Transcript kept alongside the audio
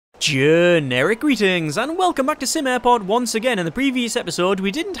Generic greetings and welcome back to SimAirport once again. In the previous episode we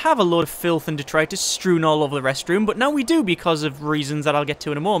didn't have a load of filth and detritus strewn all over the restroom, but now we do because of reasons that I'll get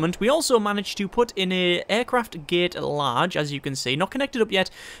to in a moment. We also managed to put in a aircraft gate large, as you can see, not connected up yet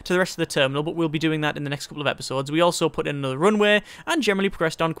to the rest of the terminal, but we'll be doing that in the next couple of episodes. We also put in another runway and generally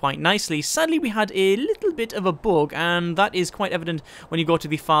progressed on quite nicely. Sadly we had a little bit of a bug, and that is quite evident when you go to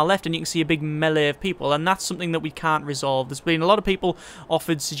the far left and you can see a big melee of people, and that's something that we can't resolve. There's been a lot of people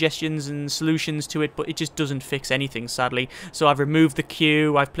offered suggestions and solutions to it, but it just doesn't fix anything, sadly. So I've removed the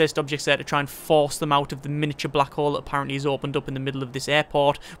queue, I've placed objects there to try and force them out of the miniature black hole that apparently is opened up in the middle of this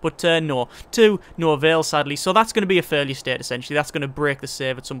airport, but no avail, sadly. So that's going to be a failure state, essentially. That's going to break the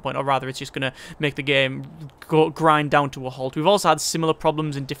save at some point, or rather it's just going to make the game grind down to a halt. We've also had similar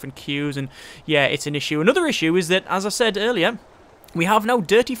problems in different queues, and yeah, it's an issue. Another issue is that, as I said earlier, we have now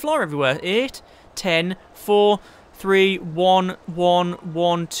dirty floor everywhere. 8, 10, 4, 3, 1, 1,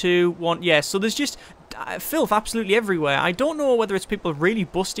 1, 2, 1. Yeah, so there's just filth absolutely everywhere. I don't know whether it's people really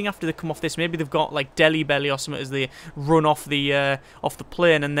busting after they come off this. Maybe they've got like deli belly or something as they run off the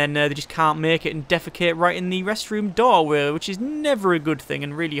plane, and then they just can't make it and defecate right in the restroom doorway, which is never a good thing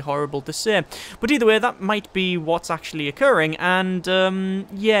and really horrible to say. But either way, that might be what's actually occurring, and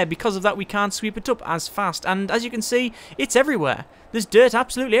yeah, because of that we can't sweep it up as fast. And as you can see, it's everywhere. There's dirt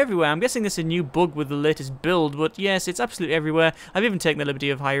absolutely everywhere. I'm guessing this is a new bug with the latest build, but yes, it's absolutely everywhere. I've even taken the liberty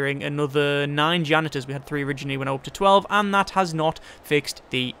of hiring another 9 janitors. We had 3 originally, went up to 12, and that has not fixed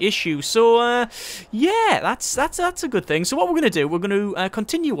the issue. So, yeah, that's a good thing. So what we're going to do, we're going to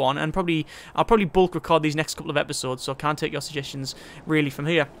continue on, and I'll probably bulk record these next couple of episodes, so I can't take your suggestions really from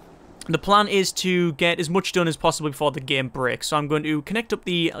here. The plan is to get as much done as possible before the game breaks. So I'm going to connect up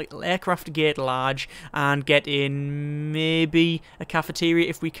the aircraft gate large and get in maybe a cafeteria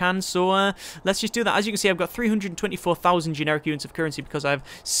if we can. So let's just do that. As you can see, I've got 324,000 generic units of currency because I've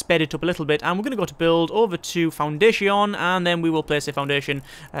sped it up a little bit. And we're going to go to build, over to foundation, and then we will place a foundation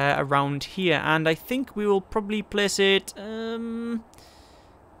around here. And I think we will probably place it...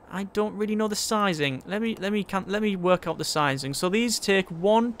 I don't really know the sizing. Let me work out the sizing. So these take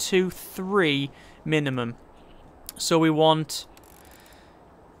 1, 2, 3 minimum. So we want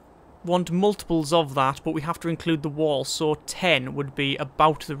multiples of that, but we have to include the wall. So 10 would be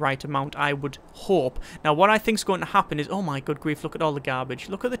about the right amount, I would hope. Now what I think is going to happen is, oh my good grief, look at all the garbage.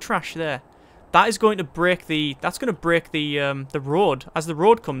 Look at the trash there. That is going to break the the road as the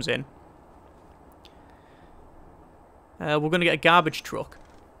road comes in. We're going to get a garbage truck.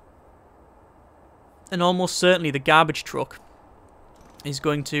 And almost certainly the garbage truck is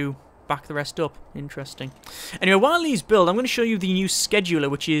going to back the rest up. Interesting. Anyway, while these build, I'm going to show you the new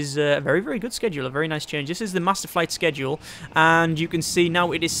scheduler, which is a very, very good scheduler. A very nice change. This is the master flight schedule, and you can see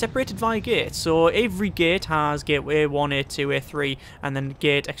now it is separated via gates. So every gate has gateway A1, A2, A3, and then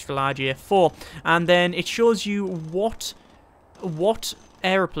gate extra large A4. And then it shows you what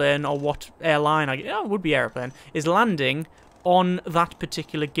aeroplane or what airline, it would be aeroplane, is landing on that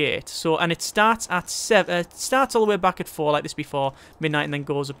particular gate. So, and it starts at 7, it starts all the way back at 4 like this before midnight, and then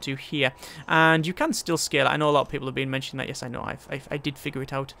goes up to here. And you can still scale it. I know a lot of people have been mentioning that. Yes, I know. I did figure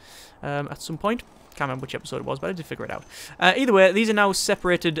it out at some point. Can't remember which episode it was, but I did figure it out. Either way, these are now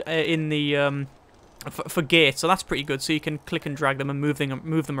separated in the for gates, so that's pretty good. So you can click and drag them and move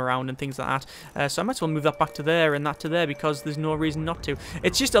them around and things like that. So I might as well move that back to there and that to there because there's no reason not to.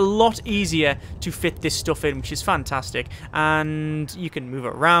 It's just a lot easier to fit this stuff in, which is fantastic. And you can move it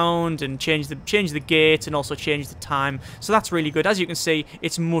around and change the gate and also change the time. So that's really good. As you can see,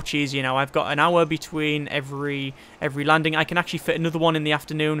 it's much easier now. I've got an hour between every landing. I can actually fit another one in the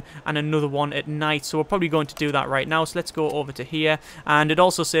afternoon and another one at night. So we're probably going to do that right now. So let's go over to here, and it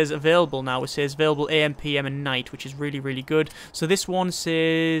also says available now. It says available AM, PM, and night, which is really, really good. So this one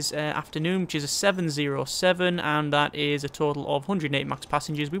says afternoon, which is a 707, and that is a total of 108 max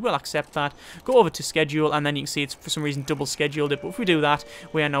passengers. We will accept that. Go over to schedule, and then you can see it's for some reason double scheduled it, but if we do that,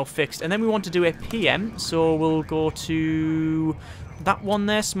 we are now fixed. And then we want to do a PM, so we'll go to that one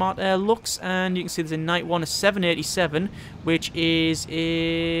there, Smart Air Lux, and you can see there's a night one, a 787, which is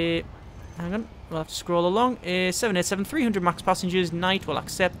a... hang on. We'll have to scroll along. 787, 300 max passengers, night, we'll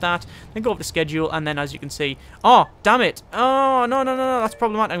accept that. Then go over to schedule, and then as you can see... oh, damn it! Oh, no, that's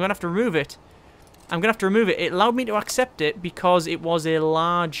problematic. I'm going to have to remove it. It allowed me to accept it because it was a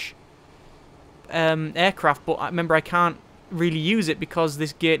large aircraft, but remember, I can't really use it because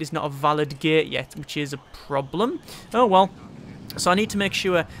this gate is not a valid gate yet, which is a problem. Oh, well. So I need to make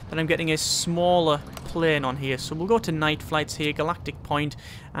sure that I'm getting a smaller plane on here. So we'll go to night flights here, galactic point,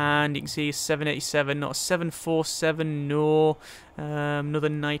 and you can see 787, not 747, no. Another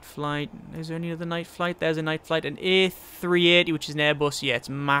night flight. Is there any other night flight? There's a night flight. An A380, which is an Airbus. Yeah, it's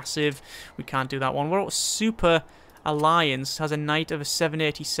massive. We can't do that one. What about Super Alliance? Has a night of a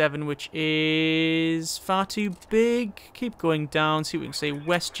 787, which is far too big. Keep going down, see what we can say.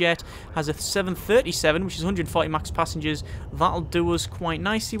 WestJet has a 737, which is 140 max passengers. That'll do us quite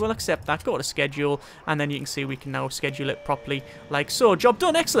nicely. We'll accept that. Go to schedule, and then you can see we can now schedule it properly like so. Job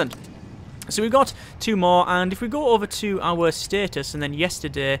done. Excellent. So we've got 2 more, and if we go over to our status, and then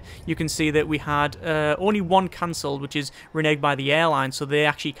yesterday, you can see that we had only 1 cancelled, which is reneged by the airline, so they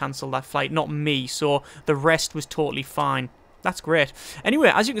actually cancelled that flight, not me, so the rest was totally fine. That's great. Anyway,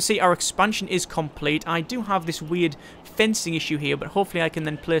 as you can see, our expansion is complete. I do have this weird fencing issue here, but hopefully I can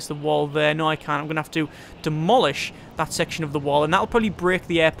then place the wall there. No, I can't. I'm going to have to demolish that section of the wall, and that'll probably break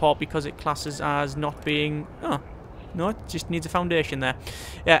the airport because it classes as not being... Oh. No, it just needs a foundation there.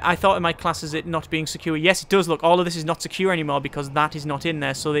 Yeah, I thought it might class as it not being secure. Yes, it does. Look, all of this is not secure anymore because that is not in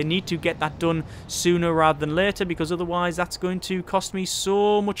there. So they need to get that done sooner rather than later because otherwise that's going to cost me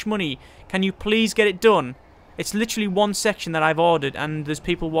so much money. Can you please get it done? It's literally 1 section that I've ordered and there's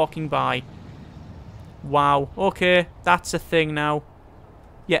people walking by. Wow. Okay, that's a thing now.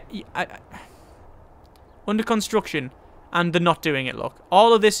 Yeah, under construction. And they're not doing it, look.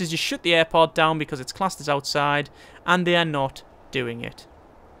 All of this is just shut the airport down because it's classed as outside, and they are not doing it.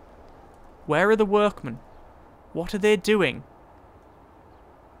 Where are the workmen? What are they doing?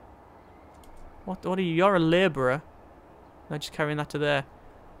 What are you? You're a labourer. They're just carrying that to there.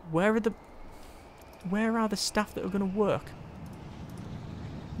 Where are the staff that are going to work?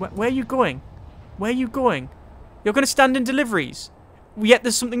 Where are you going? Where are you going? You're going to stand in deliveries, yet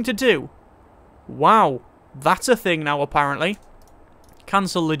there's something to do. Wow. That's a thing now, apparently.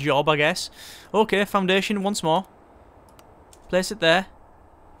 Cancel the job, I guess. Okay, foundation once more. Place it there.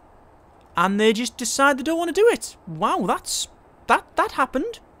 And they just decide they don't want to do it. Wow, that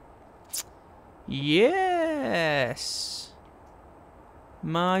happened. Yes.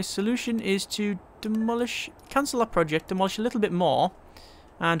 My solution is to cancel that project, demolish a little bit more.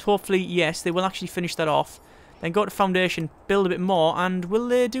 And hopefully, yes, they will actually finish that off. Then go to foundation, build a bit more, and will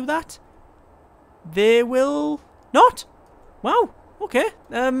they do that? They will not. Wow. Okay.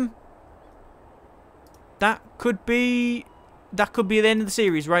 That could be the end of the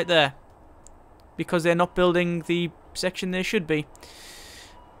series right there, because they're not building the section they should be.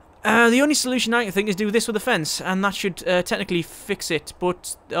 The only solution I can think is do this with a fence, and that should technically fix it.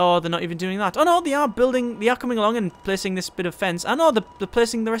 But oh, they're not even doing that. Oh no, they are building. They are coming along and placing this bit of fence. I know they're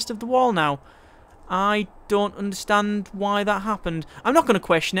placing the rest of the wall now. I don't understand why that happened. I'm not going to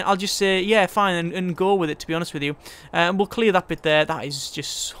question it. I'll just say, yeah, fine, and go with it, to be honest with you. And we'll clear that bit there. That is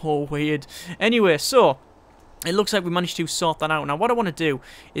just so weird. Anyway, so it looks like we managed to sort that out. Now, what I want to do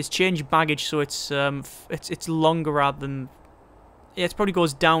is change baggage so it's longer rather than... Yeah, it probably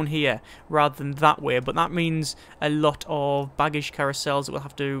goes down here rather than that way. But that means a lot of baggage carousels that we'll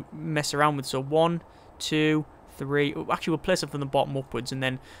have to mess around with. So 1, 2... 3. Actually, we'll place it from the bottom upwards, and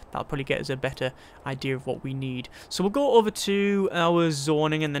then that'll probably get us a better idea of what we need. So we'll go over to our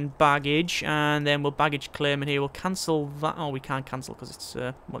zoning and then baggage, and then we'll baggage claim in here. We'll cancel that. Oh, we can't cancel because it's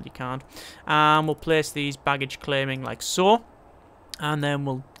well, you can't. And we'll place these baggage claiming like so, and then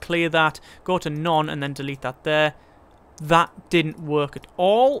we'll clear that. Go to none, and then delete that there. That didn't work at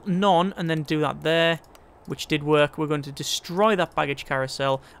all. None, and then do that there, which did work. We're going to destroy that baggage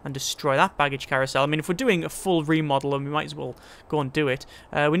carousel and destroy that baggage carousel. I mean, if we're doing a full remodel, then we might as well go and do it.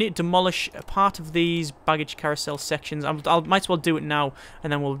 We need to demolish a part of these baggage carousel sections. I might as well do it now,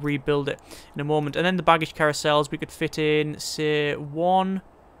 and then we'll rebuild it in a moment. And then the baggage carousels, we could fit in, say, 1,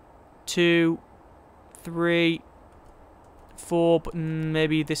 2, 3, 4. But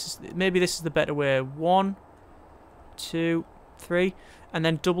maybe this is the better way. 1, 2, 3, and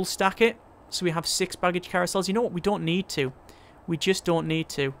then double stack it. So we have 6 baggage carousels. You know what? We don't need to. We just don't need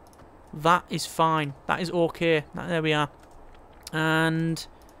to. That is fine. That is okay. There we are. And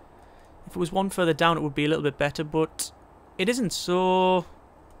if it was one further down, it would be a little bit better, but it isn't, so...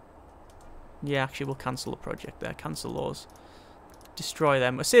 Yeah, actually, we'll cancel the project there. Cancel those. Destroy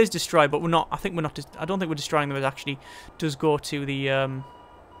them. It says destroy, but we're not... I don't think we're destroying them. It actually does go to the...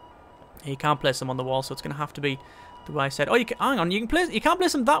 You can't place them on the wall, so it's going to have to be... the way I said. Oh, hang on. You can't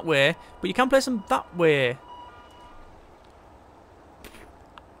place them that way, but you can place them that way.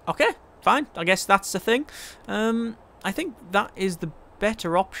 Okay, fine. I guess that's the thing. I think that is the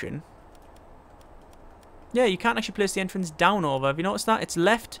better option. Yeah, you can't actually place the entrance down over. Have you noticed that? It's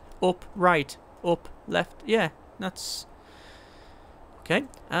left, up, right, up, left. Yeah, that's... Okay.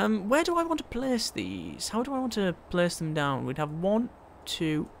 Where do I want to place these? How do I want to place them down? We'd have 1,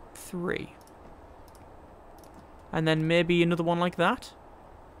 2, 3. And then maybe another one like that.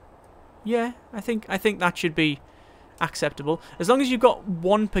 Yeah, I think that should be acceptable. As long as you've got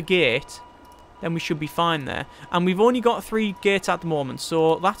 1 per gate, then we should be fine there. And we've only got 3 gates at the moment,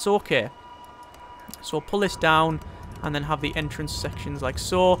 so that's okay. So we'll pull this down and then have the entrance sections like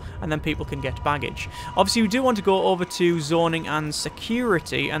so, and then people can get baggage. Obviously, we do want to go over to zoning and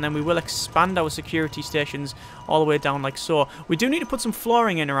security, and then we will expand our security stations all the way down like so. We do need to put some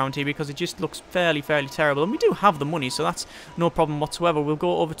flooring in around here because it just looks fairly terrible, and we do have the money, so that's no problem whatsoever. We'll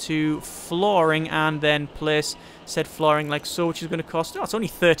go over to flooring and then place said flooring like so, which is going to cost, oh, it's only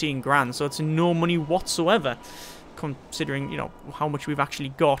 13 grand, so it's no money whatsoever, considering, you know, how much we've actually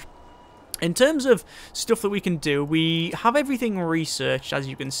got. In terms of stuff that we can do, we have everything researched, as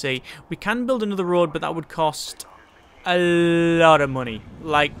you can see. We can build another road, but that would cost a lot of money.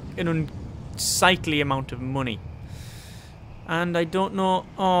 Like, an unsightly amount of money. And I don't know...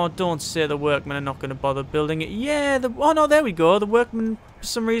 Oh, don't say the workmen are not going to bother building it. Yeah, oh no, there we go. The workmen, for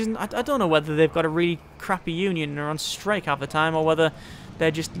some reason... I don't know whether they've got a really crappy union and are on strike half the time, or whether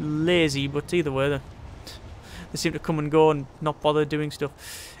they're just lazy, but either way, they seem to come and go and not bother doing stuff.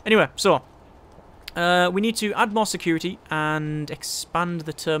 Anyway, so... we need to add more security and expand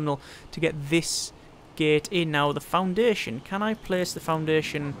the terminal to get this gate in. Now, the foundation. Can I place the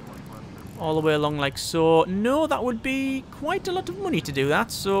foundation all the way along like so? No, that would be quite a lot of money to do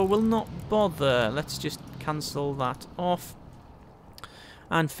that, so we'll not bother. Let's just cancel that off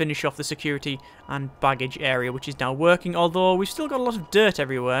and finish off the security and baggage area, which is now working, although we've still got a lot of dirt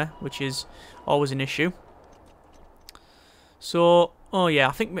everywhere, which is always an issue. So... Oh yeah,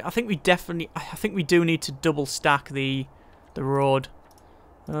 I think we do need to double stack the road.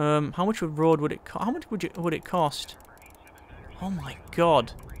 How much would it cost? Oh my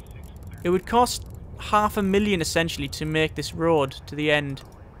god. It would cost $500,000 essentially to make this road to the end.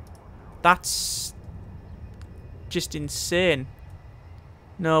 That's just insane.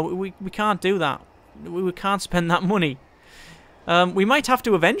 No, we can't do that. We can't spend that money. We might have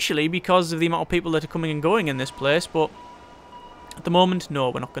to eventually because of the amount of people that are coming and going in this place, but at the moment, no,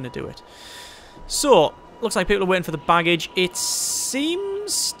 we're not going to do it. So, looks like people are waiting for the baggage. It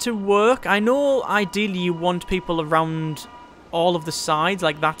seems to work. I know ideally you want people around all of the sides,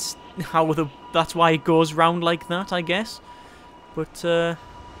 like that's why it goes round like that, I guess. But I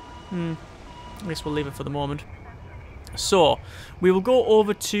guess we'll leave it for the moment. So, we will go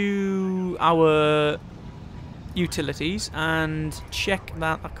over to our utilities and check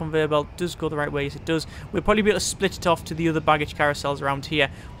that that conveyor belt does go the right way. Yes, it does. We'll probably be able to split it off to the other baggage carousels around here,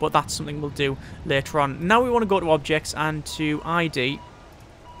 but that's something we'll do later on. Now we want to go to objects and to ID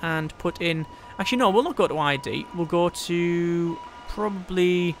and put in... Actually, no, we'll not go to ID. We'll go to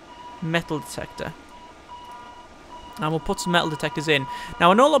probably metal detector. And we'll put some metal detectors in.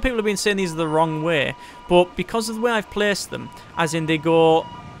 Now, I know a lot of people have been saying these are the wrong way, but because of the way I've placed them, as in they go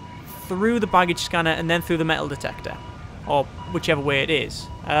through the baggage scanner and then through the metal detector, or whichever way it is.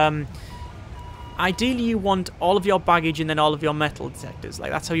 Ideally, you want all of your baggage and then all of your metal detectors.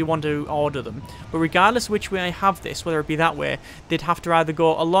 Like, that's how you want to order them. But regardless of which way I have this, whether it be that way, they'd have to either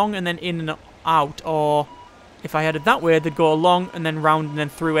go along and then in and out, or if I had it that way, they'd go along and then round and then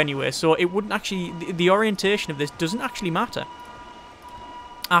through anyway. So it wouldn't actually... The orientation of this doesn't actually matter.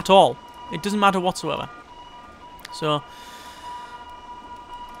 At all. It doesn't matter whatsoever. So...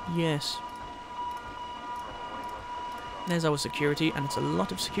 Yes. There's our security, and it's a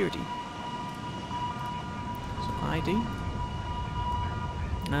lot of security. So ID.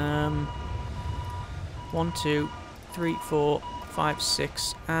 1, 2, 3, 4, 5,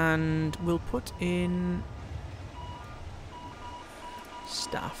 6, and we'll put in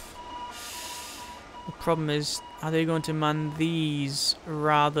staff. The problem is, are they going to man these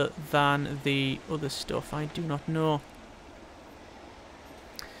rather than the other stuff? I do not know.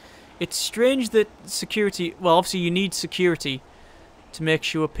 It's strange that security... Well, obviously you need security to make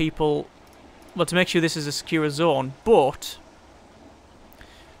sure people... Well, to make sure this is a secure zone, but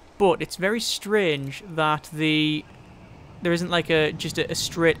it's very strange that there isn't like just a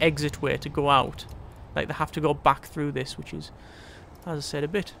straight exit way to go out. Like, they have to go back through this, which is, as I said, a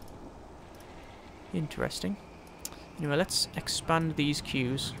bit interesting. Anyway, let's expand these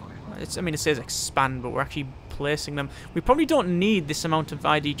queues. I mean, it says expand, but we're actually placing them. We probably don't need this amount of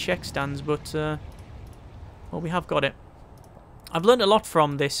ID check stands, but well, we have got it. I've learned a lot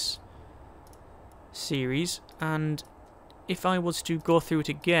from this series, and if I was to go through it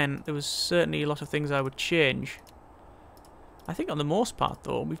again, there was certainly a lot of things I would change. I think on the most part,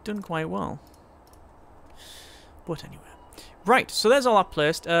 though, we've done quite well. But anyway, Right, so there's all that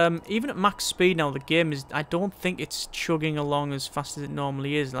placed. Even at max speed now, the game is... I don't think it's chugging along as fast as it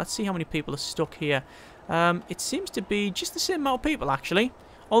normally is. Let's see how many people are stuck here. It seems to be just the same amount of people, actually.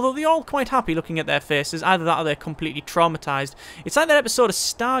 Although they're all quite happy looking at their faces. Either that or they're completely traumatized. It's like that episode of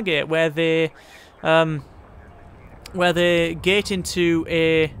Stargate where they gate into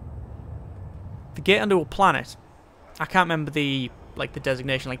a... They gate onto a planet. I can't remember the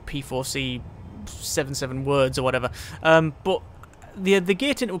designation, like P4C 77 words or whatever. But they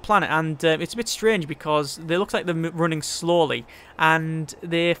gate into a planet, and it's a bit strange because they look like they're running slowly, and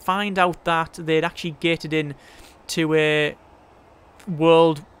they find out that they'd actually gated in to a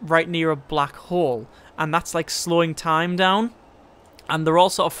world right near a black hole, and that's like slowing time down, and they're all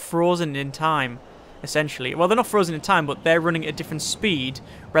sort of frozen in time. Essentially, well, they're not frozen in time, but they're running at a different speed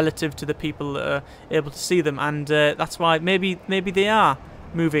relative to the people that are able to see them, and that's why maybe they are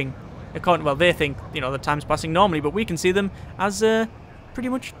moving according. Well, they think the time's passing normally, but we can see them as pretty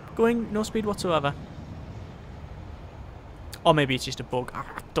much going no speed whatsoever. Or maybe it's just a bug. I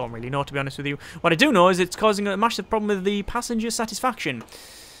don't really know, to be honest with you. What I do know is it's causing a massive problem with the passenger satisfaction.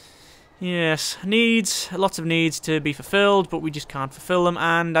 Yes, lots of needs to be fulfilled, but we just can't fulfill them,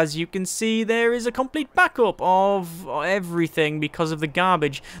 and as you can see, there is a complete backup of everything because of the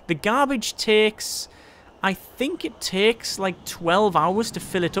garbage. The garbage takes, I think it takes like 12 hours to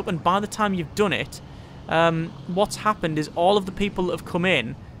fill it up, and by the time you've done it, what's happened is all of the people that have come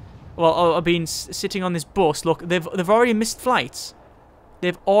in, well, have been sitting on this bus, look, they've already missed flights.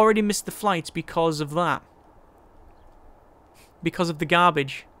 They've already missed the flights because of that. Because of the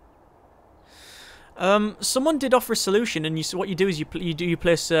garbage. Someone did offer a solution, and what you do is you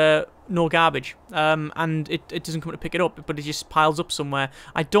place no garbage, and it doesn't come to pick it up, but it just piles up somewhere.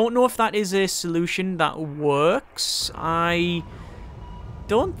 I don't know if that is a solution that works. I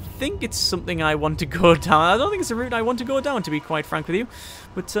don't think it's something I want to go down. I don't think it's a route I want to go down, to be quite frank with you.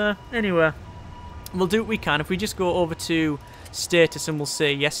 But anyway, we'll do what we can. If we just go over to status and we'll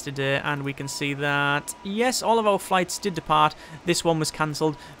say yesterday, and we can see that yes, all of our flights did depart. This one was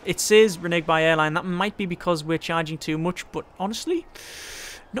cancelled. It says reneged by airline. That might be because we're charging too much, but honestly,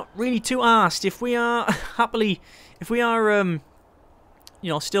 not really too asked. If we are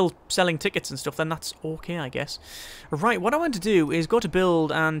still selling tickets and stuff, then that's okay, I guess. Right, what I want to do is go to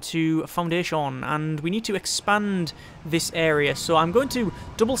build and to foundation, and we need to expand this area. So I'm going to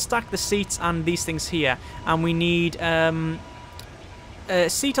double stack the seats and these things here, and we need a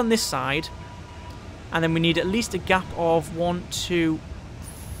seat on this side, and then we need at least a gap of 1,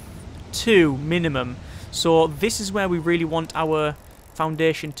 2 minimum. So this is where we really want our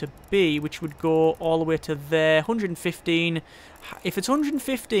foundation to be, which would go all the way to there. 115. If it's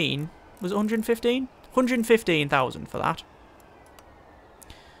 115, was it 115? 115,000 for that.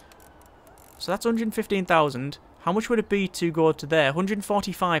 So that's 115,000. How much would it be to go to there?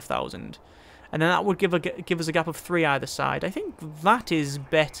 145,000. And then that would give us a gap of 3 either side. I think that is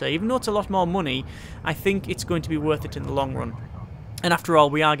better. Even though it's a lot more money, I think it's going to be worth it in the long run. And after all,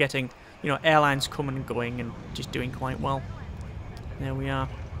 we are getting, airlines coming and going and just doing quite well. There we are.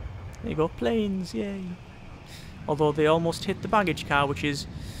 There you go, planes, yay. Although they almost hit the baggage car, which is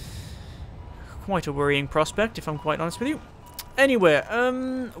quite a worrying prospect, if I'm quite honest with you. Anyway,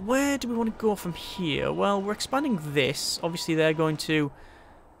 where do we want to go from here? Well, we're expanding this. Obviously, they're going to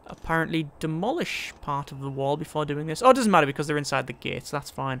apparently demolish part of the wall before doing this. Oh, it doesn't matter because they're inside the gates. That's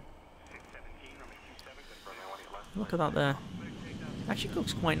fine. Look at that there. Actually,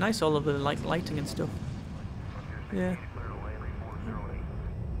 looks quite nice, all of the lighting and stuff. Yeah.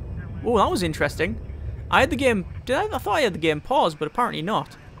 Oh, that was interesting. I had the game... I thought I had the game paused, but apparently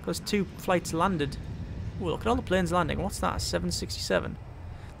not. Because 2 flights landed. Oh, look at all the planes landing. What's that? 767.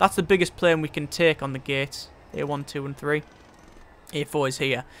 That's the biggest plane we can take on the gates. A1, 2, and 3. A4 is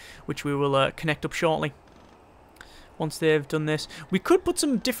here, which we will connect up shortly. Once they've done this. We could put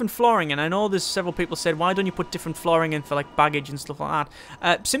some different flooring in. I know there's several people said, why don't you put different flooring in for like baggage and stuff like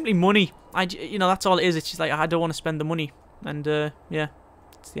that? Simply money. That's all it is. It's just like, I don't want to spend the money. And, yeah.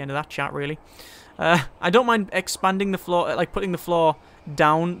 It's the end of that chat, really. I don't mind expanding the floor, like putting the floor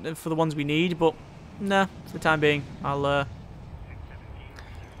down for the ones we need, but nah, for the time being, I'll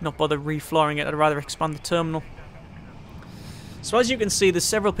not bother reflooring it. I'd rather expand the terminal. So as you can see, there's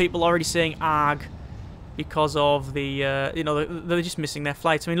several people already saying "arg" because of the, they're just missing their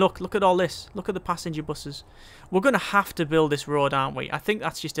flights. I mean, look at all this. Look at the passenger buses. We're going to have to build this road, aren't we? I think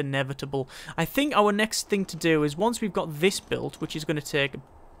that's just inevitable. I think our next thing to do is once we've got this built, which is going to take,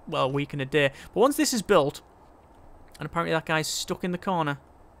 well, a week and a day. But once this is built, and apparently that guy's stuck in the corner.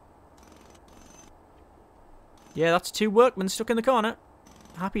 Yeah, that's 2 workmen stuck in the corner.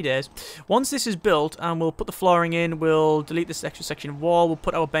 Happy days. Once this is built, and we'll put the flooring in, we'll delete this extra section of wall, we'll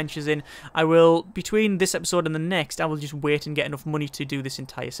put our benches in. I will, between this episode and the next, I will just wait and get enough money to do this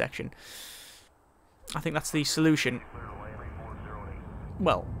entire section. I think that's the solution.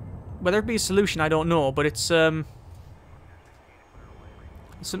 Well, whether it be a solution, I don't know, but it's something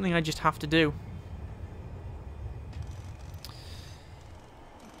I just have to do.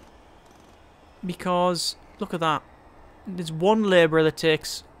 Because, look at that. There's one labourer that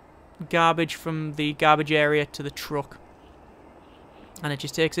takes garbage from the garbage area to the truck. And it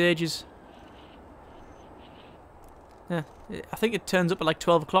just takes ages. Yeah, I think it turns up at like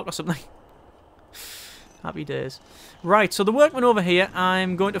 12 o'clock or something. Happy days. Right, so the workmen over here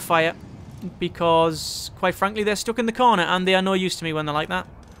I'm going to fire. Because, quite frankly, they're stuck in the corner and they are no use to me when they're like that.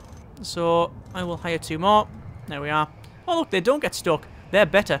 So, I will hire 2 more. There we are. Oh, look, they don't get stuck. They're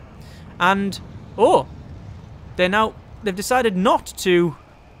better. And, oh, they've decided not to,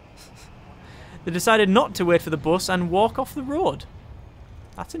 they decided not to wait for the bus and walk off the road.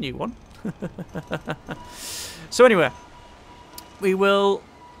 That's a new one. So anyway, we will,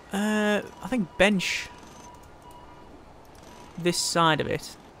 I think, bench this side of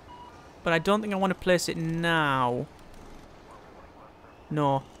it. But I don't think I want to place it now.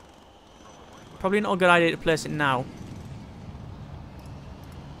 No. Probably not a good idea to place it now.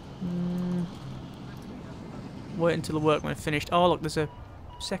 Wait until the workmen are finished. Oh, look, there's a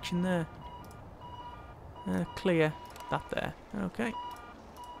section there. Clear that there. Okay.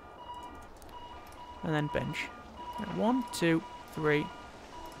 And then bench. 1, 2, 3,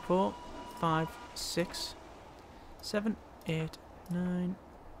 4, 5, 6, 7, 8, 9,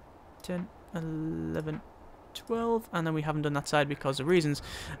 10, 11, 12. And then we haven't done that side because of reasons.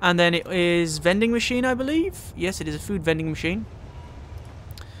 And then it is vending machine, I believe. Yes, it is a food vending machine.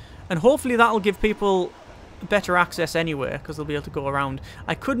 And hopefully that'll give people better access anyway, because they'll be able to go around.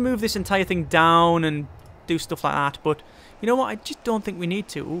 I could move this entire thing down and do stuff like that, but you know what? I just don't think we need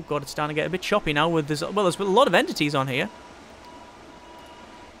to. Oh god, it's starting to get a bit choppy now. With this, well, there's a lot of entities on here,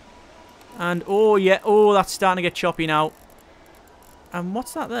 and oh yeah, oh that's starting to get choppy now. And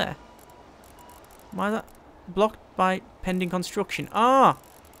what's that there? Why is that blocked by pending construction? Ah,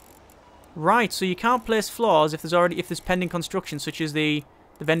 right. So you can't place floors if there's pending construction, such as the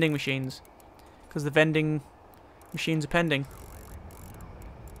vending machines. Because the vending machines are pending.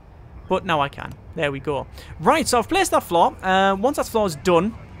 But now I can. There we go. Right, so I've placed that floor. Once that floor is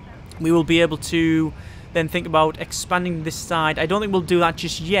done, we will be able to then think about expanding this side. I don't think we'll do that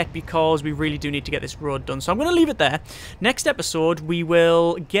just yet because we really do need to get this road done. So I'm going to leave it there. Next episode, we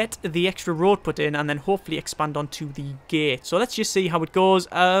will get the extra road put in and then hopefully expand onto the gate. So let's just see how it goes.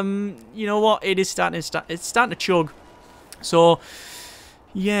 You know what? It is starting to chug. So,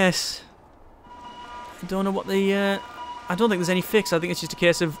 yes. I don't know what the... I don't think there's any fix. I think it's just a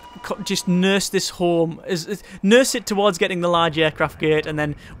case of just nurse this home. Nurse it towards getting the large aircraft gate, and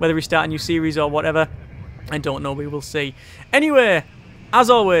then whether we start a new series or whatever, I don't know. We will see. Anyway, as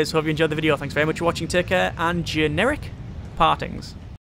always, hope you enjoyed the video. Thanks very much for watching. Take care, and generic partings.